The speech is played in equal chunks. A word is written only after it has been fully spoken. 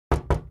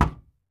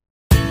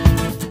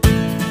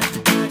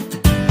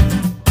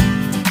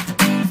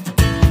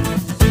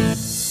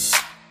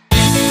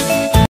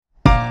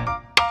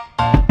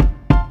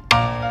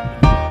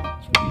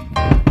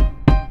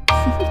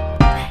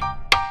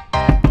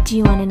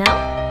know?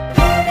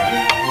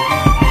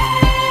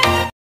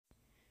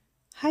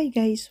 Hi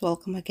guys,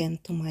 welcome again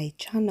to my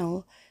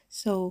channel.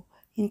 So,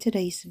 in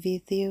today's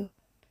video,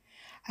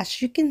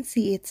 as you can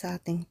see it sa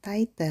ating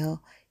title,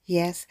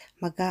 yes,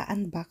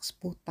 mag-unbox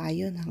po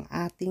tayo ng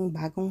ating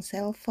bagong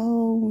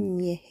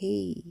cellphone.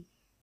 Yay!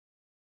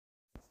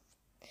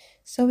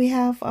 So, we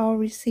have our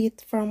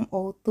receipt from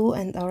O2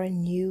 and our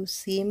new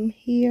SIM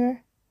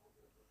here.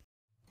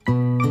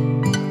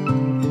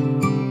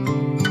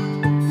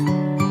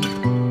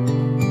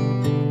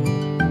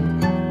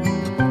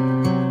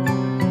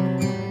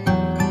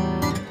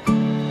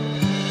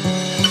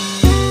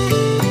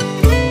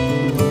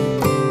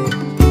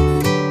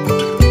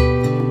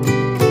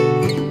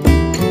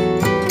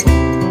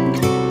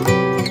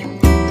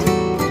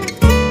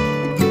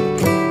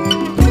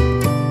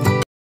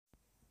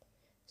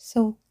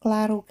 So,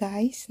 klaro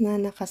guys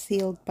na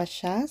nakasealed pa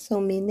siya.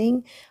 So,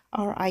 meaning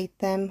our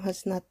item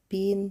has not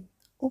been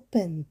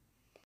opened.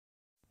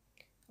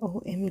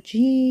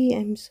 OMG,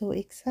 I'm so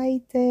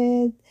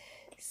excited.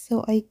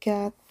 So, I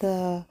got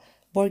the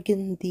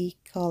burgundy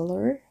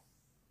color.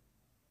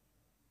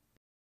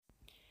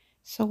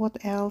 So, what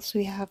else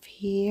we have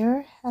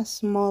here? A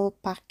small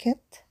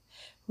packet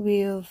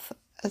with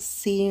a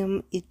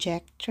SIM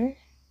ejector.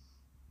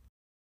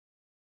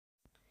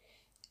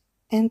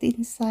 And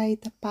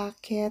inside the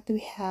packet,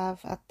 we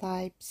have a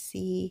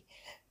Type-C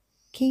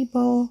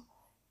cable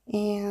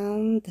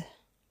and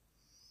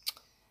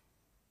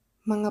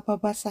mga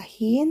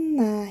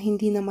babasahin na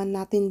hindi naman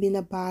natin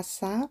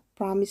binabasa.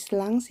 Promise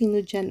lang,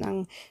 sino dyan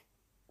ang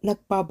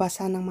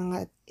nagbabasa ng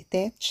mga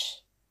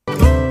attach?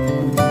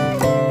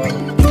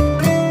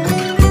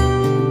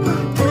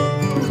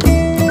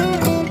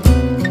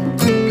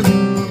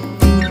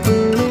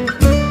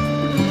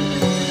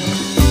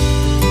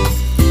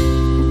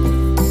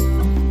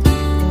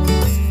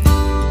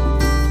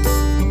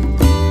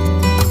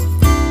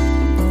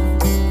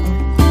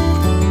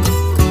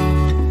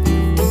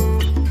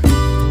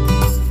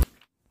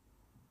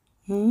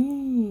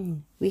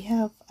 We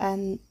have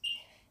an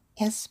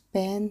S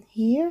Pen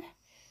here,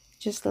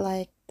 just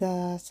like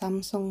the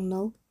Samsung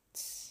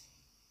Notes.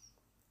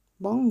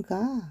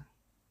 Bongga!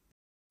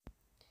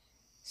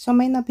 So,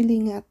 may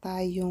nabili nga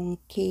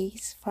tayong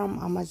case from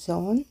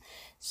Amazon.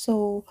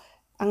 So,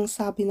 ang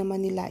sabi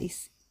naman nila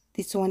is,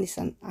 this one is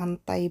an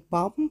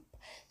anti-bump.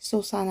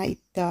 So, sana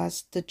it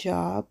does the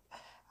job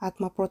at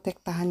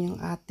maprotektahan yung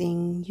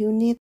ating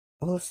unit.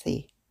 We'll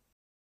see.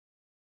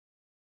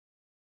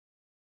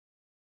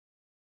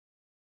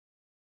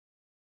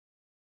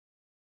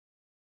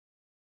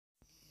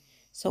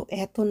 So,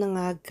 eto na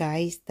nga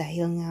guys,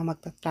 dahil nga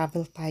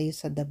magta-travel tayo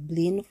sa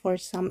Dublin for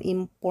some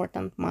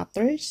important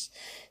matters.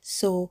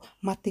 So,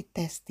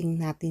 matitesting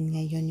natin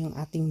ngayon yung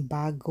ating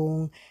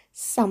bagong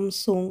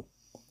Samsung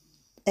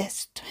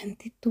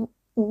S22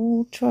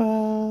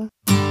 Ultra.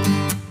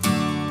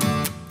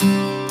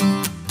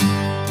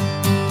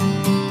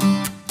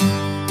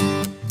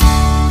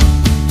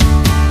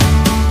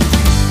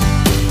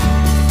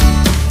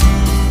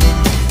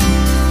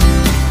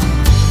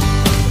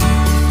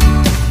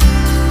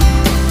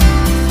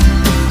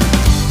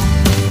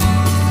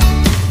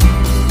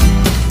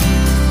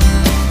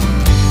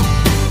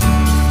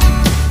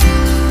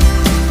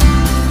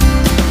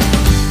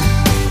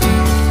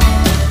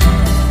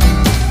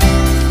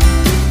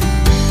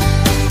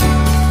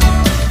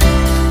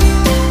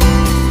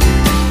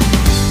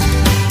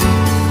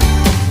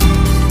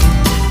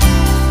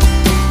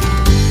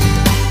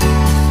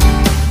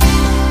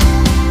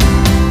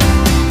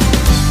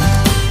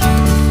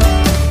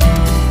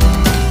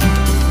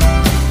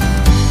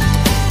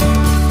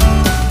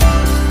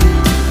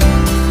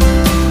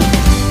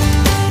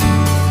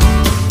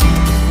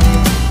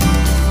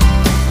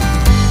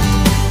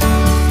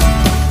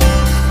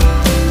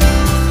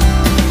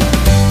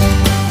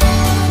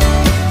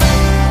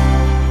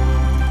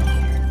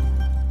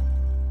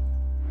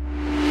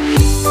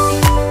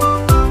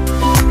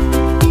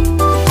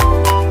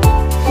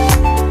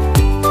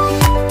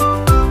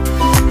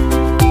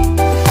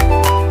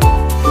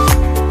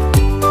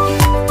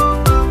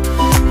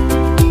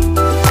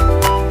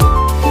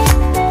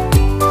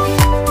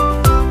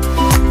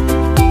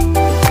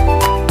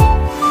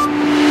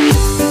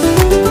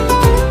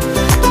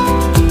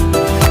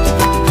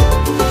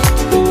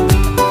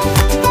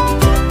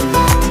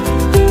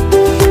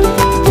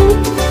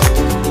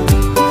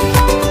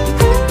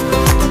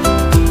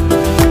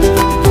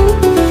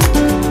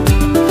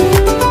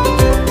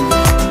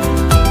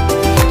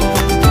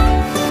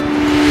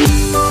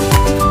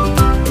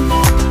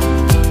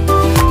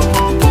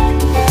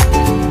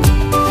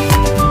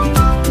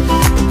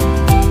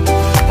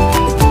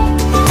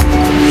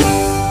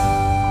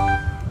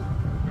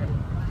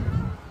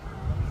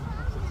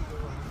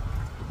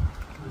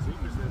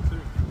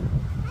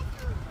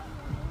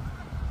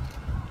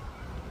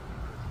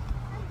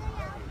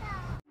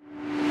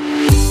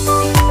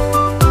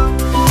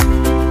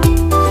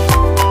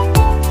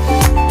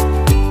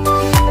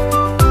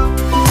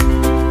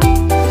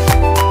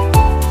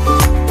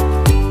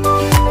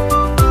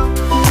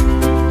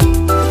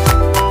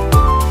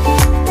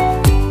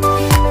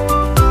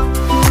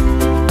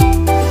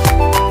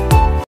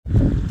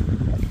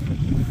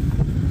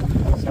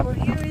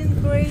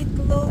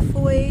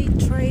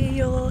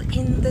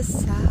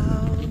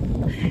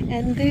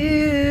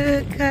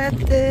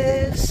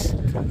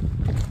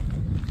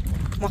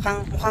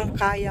 Mukhang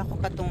kaya ko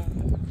pa tong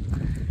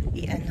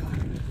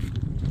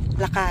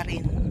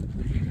lakarin.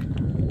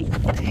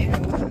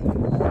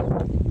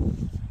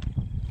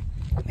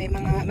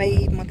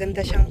 May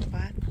maganda siyang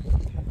path.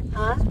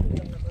 Ha?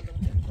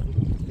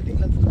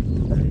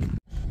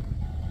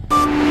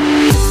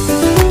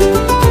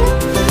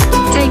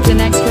 Take the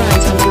next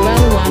right onto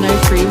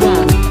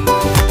L1031.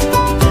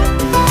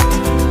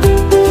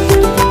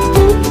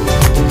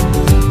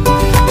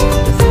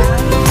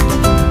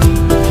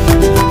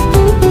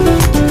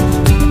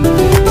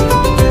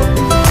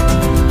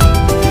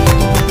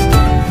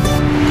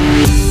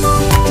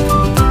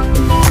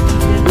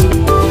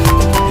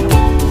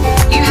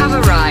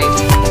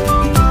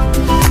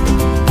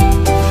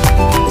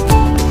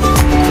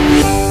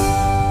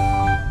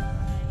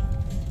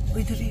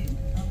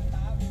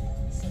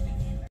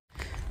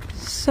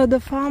 So the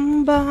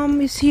farm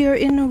bomb is here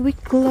in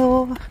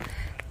Wicklow,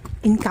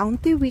 in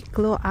County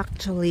Wicklow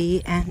actually,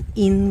 and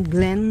in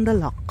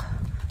Glendalough.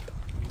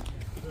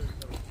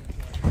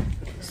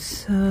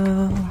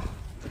 So,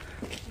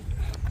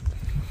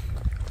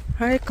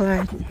 hi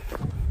Clyde.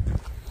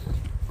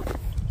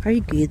 Are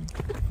you good?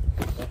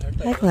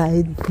 Hi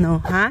Clyde. No,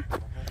 huh?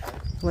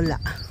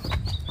 Wala.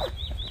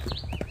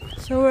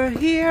 So we're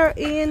here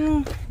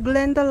in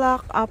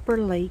Glendalough Upper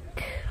Lake.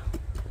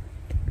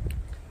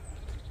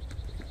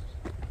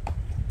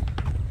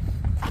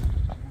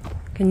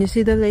 Can you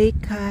see the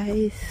lake,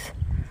 guys?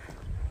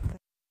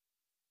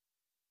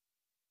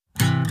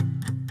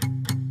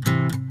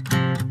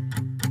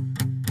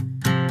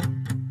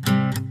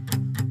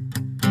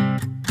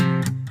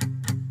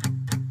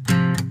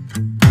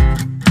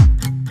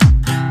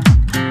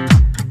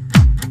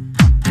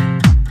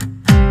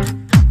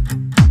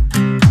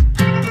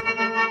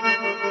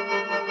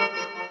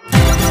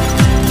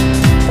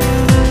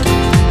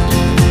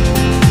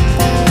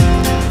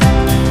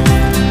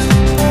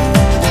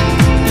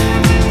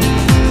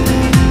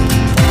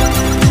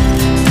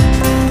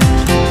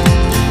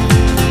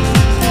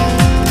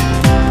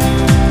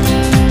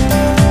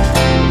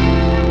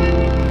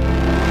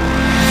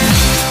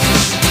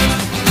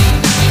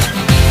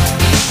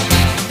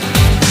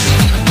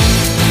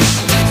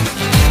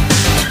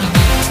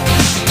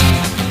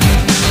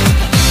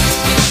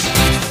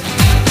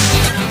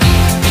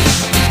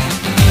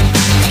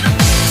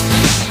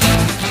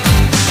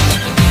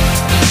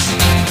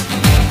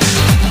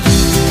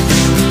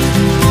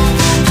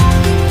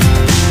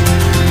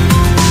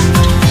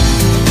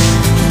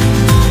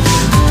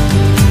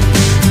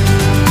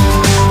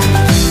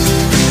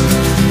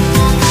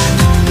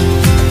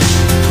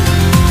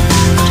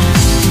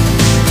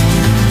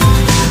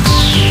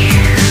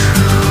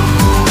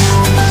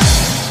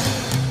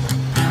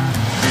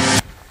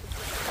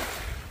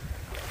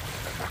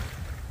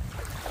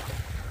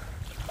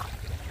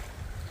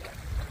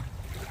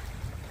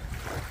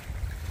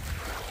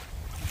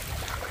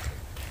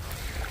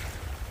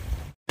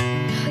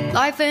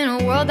 Life in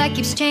a world that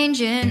keeps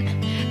changing.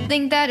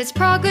 Think that it's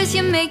progress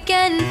you're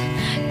making.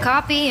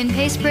 Copy and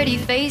paste pretty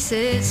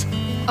faces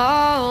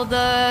all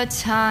the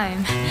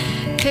time.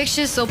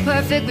 Pictures so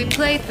perfect we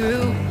play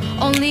through,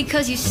 only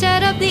cause you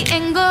set up the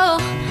angle.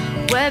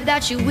 Web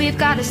that you weave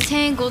got us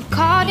tangled,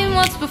 caught in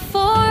what's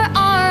before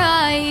our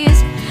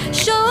eyes.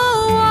 Show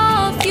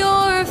off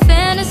your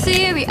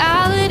fantasy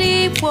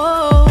reality,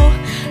 whoa,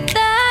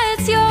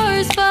 that's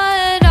yours,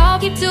 but I'll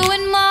keep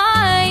doing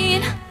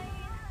mine.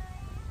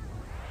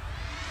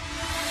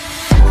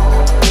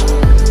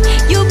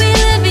 You'll be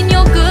living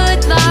your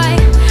good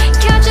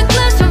life, catch a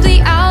glimpse from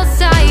the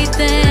outside,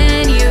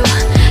 then you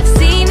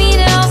see me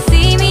now,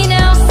 see me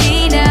now,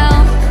 see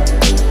now.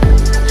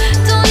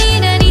 Don't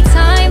need any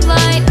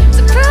timeline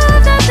to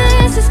prove that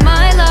this is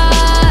my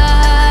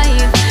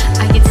life.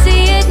 I can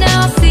see it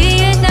now,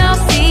 see it now,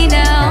 see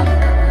now.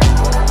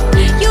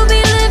 You'll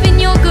be living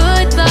your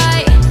good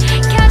life,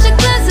 catch a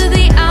glimpse of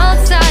the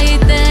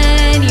outside,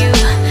 then you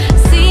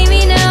see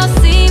me now,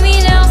 see me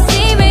now,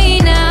 see me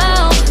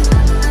now.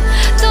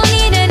 Don't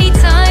need any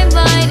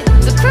timeline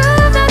to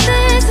prove that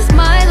this is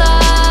my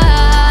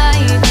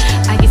life.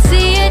 I can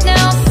see it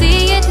now,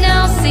 see it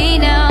now, see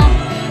now.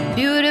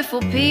 Beautiful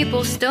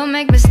people still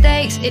make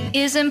mistakes. It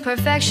isn't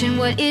perfection,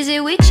 what is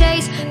it we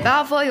chase?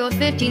 Bow for your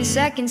 15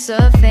 seconds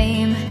of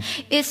fame.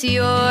 It's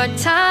your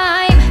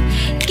time.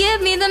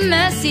 Give me the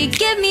messy,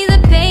 give me the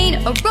pain.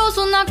 A rose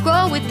will not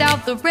grow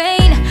without the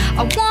rain.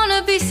 I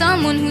wanna be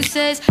someone who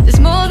says there's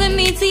more than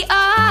meets the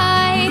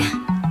eye.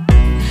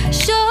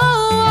 Show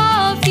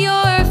off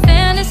your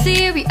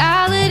fantasy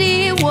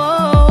reality,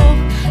 whoa,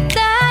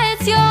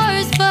 that's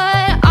yours,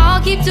 but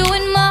I'll keep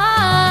doing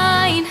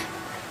mine.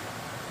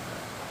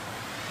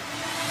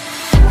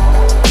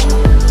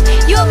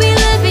 You'll be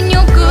living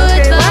your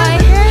good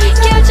life,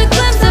 catch a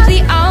glimpse of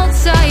the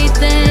outside,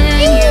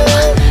 then you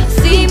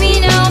see me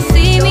now,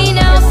 see me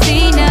now,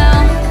 see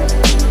now.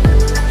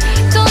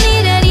 Don't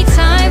need any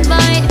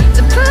timeline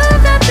to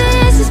prove that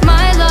this is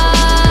my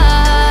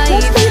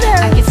life.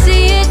 I can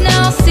see it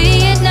now,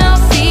 see it now,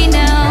 see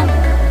now.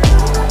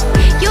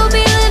 You'll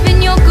be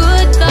living your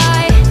good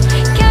life,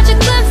 catch a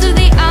glimpse of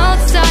the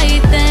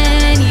outside, then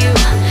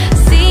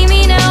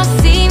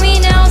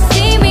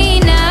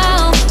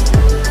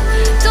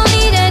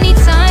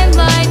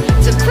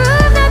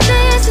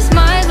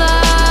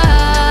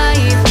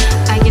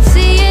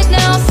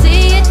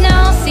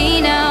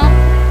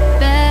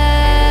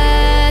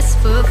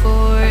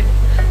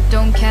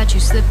won't catch you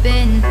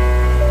slipping.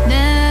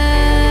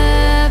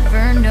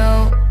 Never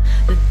know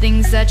the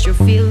things that you're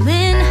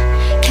feeling.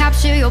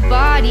 Capture your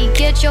body,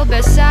 get your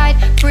best side.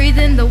 Breathe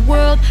in the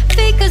world,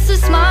 fake us a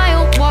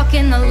smile. Walk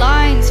in the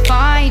lines,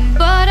 fine,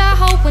 but I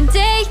hope one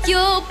day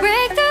you'll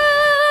break through.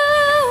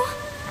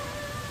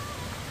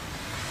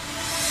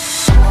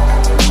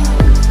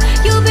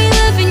 You'll be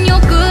living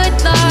your good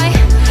life.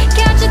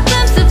 Catch a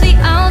glimpse of the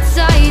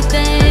outside,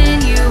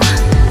 then you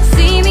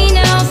see me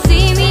now,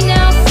 see me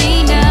now,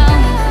 see now.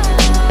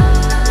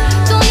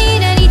 Don't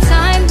need any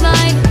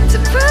timeline to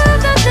prove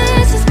that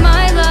this is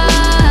my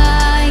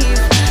life.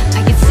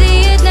 I can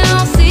see it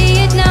now,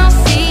 see it now,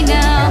 see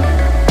now.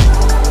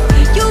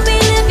 You'll be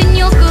living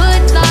your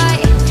good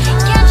life.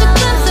 Catch a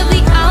glimpse of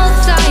the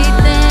outside,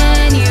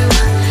 then you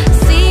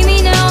see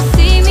me now,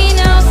 see me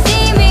now,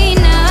 see me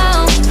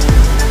now.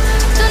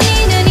 Don't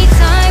need any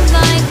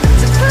timeline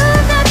to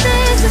prove that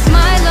this is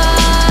my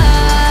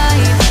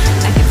life.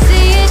 I can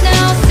see it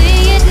now,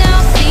 see it now,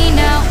 see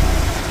now.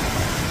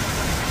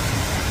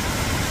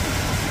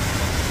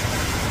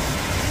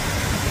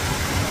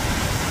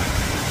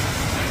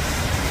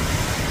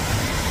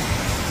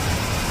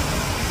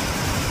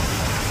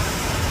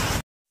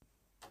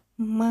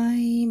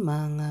 May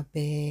mga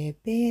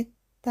bebe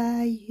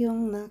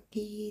tayong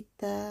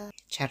nakita.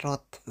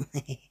 Charot.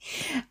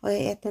 Oy,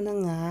 eto na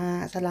nga.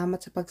 Salamat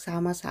sa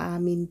pagsama sa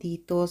amin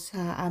dito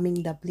sa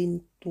aming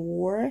Dublin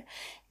tour.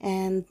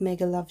 And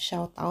mega love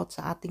shout out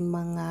sa ating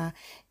mga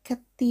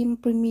ka-team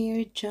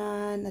premier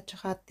dyan at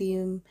saka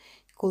team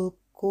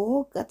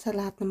Kulkog at sa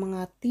lahat ng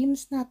mga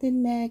teams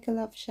natin. Mega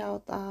love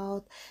shout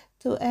out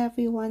to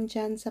everyone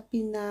dyan sa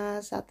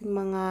Pinas, sa ating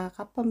mga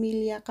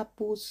kapamilya,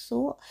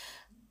 kapuso.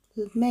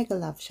 Mega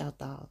love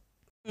shout out.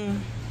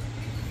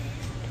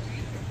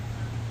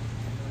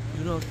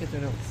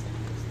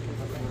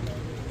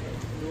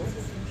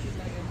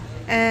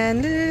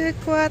 And look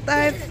what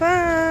I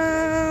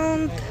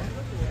found.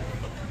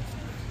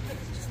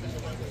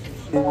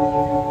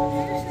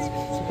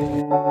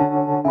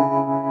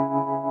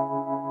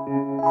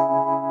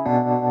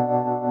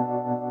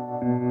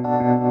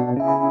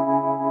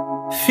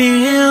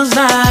 Feels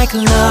like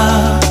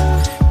love.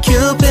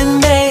 Cupid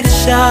made a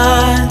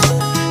shot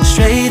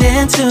straight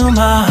into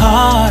my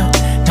heart.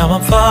 Now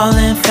I'm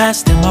falling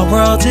fast and my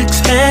world's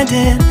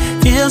expanding.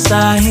 Feels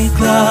like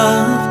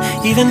love.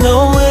 Even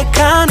though we're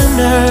kinda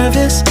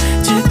nervous,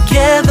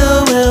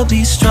 together we'll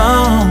be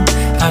strong.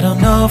 I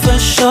don't know for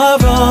sure,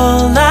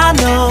 all I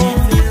know.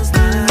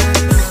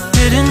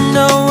 Didn't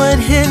know what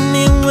hit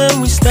me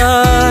when we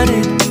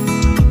started.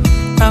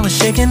 I was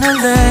shaking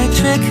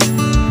electric,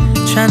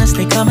 trying to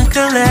stay calm and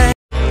collect.